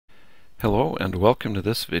Hello and welcome to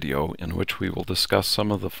this video in which we will discuss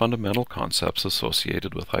some of the fundamental concepts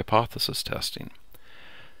associated with hypothesis testing.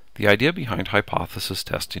 The idea behind hypothesis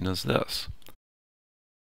testing is this.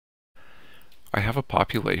 I have a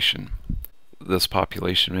population. This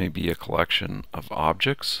population may be a collection of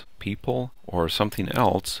objects, people, or something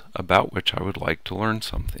else about which I would like to learn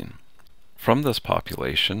something. From this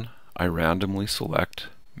population, I randomly select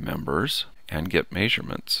members and get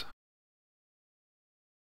measurements.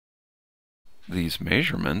 These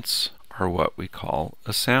measurements are what we call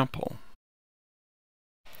a sample.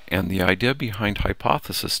 And the idea behind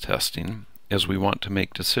hypothesis testing is we want to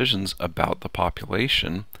make decisions about the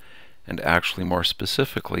population and actually more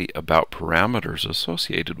specifically about parameters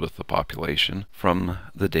associated with the population from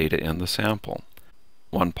the data in the sample.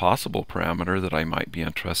 One possible parameter that I might be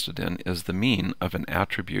interested in is the mean of an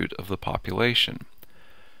attribute of the population.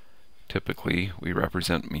 Typically, we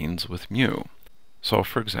represent means with mu. So,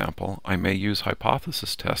 for example, I may use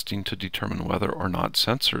hypothesis testing to determine whether or not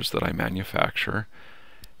sensors that I manufacture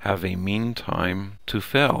have a mean time to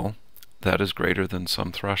fail that is greater than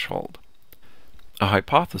some threshold. A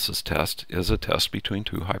hypothesis test is a test between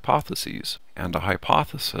two hypotheses, and a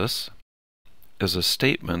hypothesis is a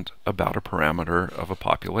statement about a parameter of a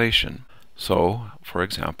population. So, for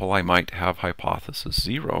example, I might have hypothesis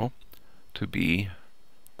 0 to be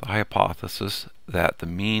the hypothesis that the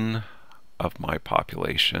mean of my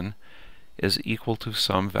population is equal to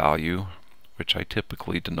some value which I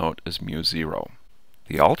typically denote as mu0.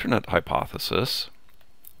 The alternate hypothesis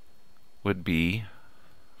would be,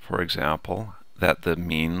 for example, that the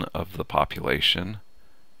mean of the population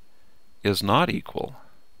is not equal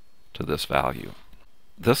to this value.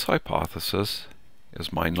 This hypothesis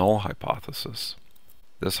is my null hypothesis.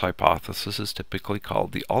 This hypothesis is typically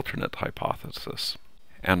called the alternate hypothesis.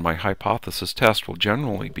 And my hypothesis test will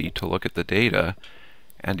generally be to look at the data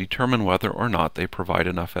and determine whether or not they provide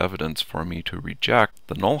enough evidence for me to reject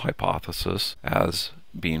the null hypothesis as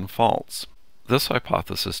being false. This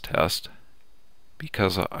hypothesis test,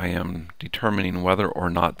 because I am determining whether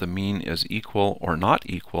or not the mean is equal or not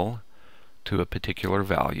equal to a particular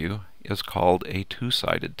value, is called a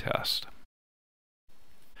two-sided test.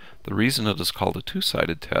 The reason it is called a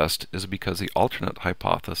two-sided test is because the alternate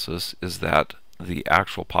hypothesis is that the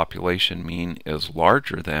actual population mean is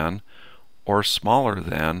larger than or smaller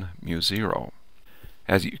than mu0.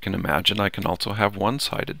 As you can imagine, I can also have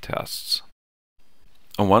one-sided tests.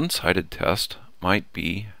 A one-sided test might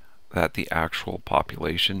be that the actual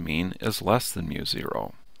population mean is less than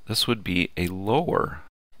mu0. This would be a lower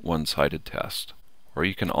one-sided test. Or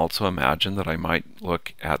you can also imagine that I might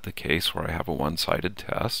look at the case where I have a one-sided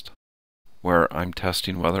test where I'm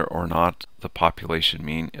testing whether or not the population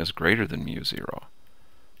mean is greater than mu0.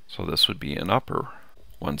 So this would be an upper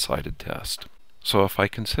one-sided test. So if I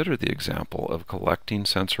consider the example of collecting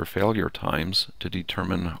sensor failure times to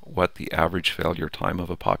determine what the average failure time of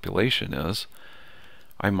a population is,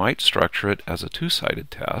 I might structure it as a two-sided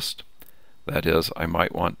test. That is, I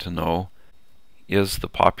might want to know, is the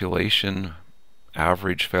population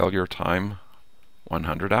average failure time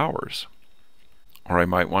 100 hours? Or I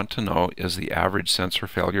might want to know, is the average sensor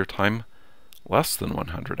failure time less than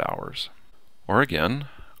 100 hours? Or again,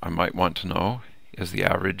 I might want to know, is the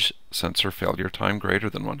average sensor failure time greater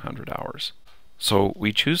than 100 hours? So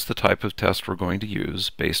we choose the type of test we're going to use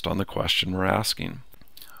based on the question we're asking.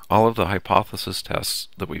 All of the hypothesis tests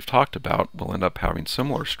that we've talked about will end up having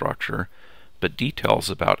similar structure, but details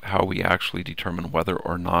about how we actually determine whether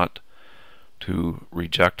or not to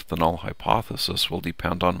reject the null hypothesis will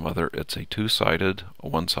depend on whether it's a two-sided, a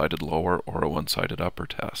one-sided lower, or a one-sided upper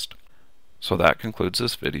test. So that concludes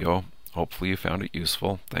this video. Hopefully you found it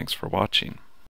useful. Thanks for watching.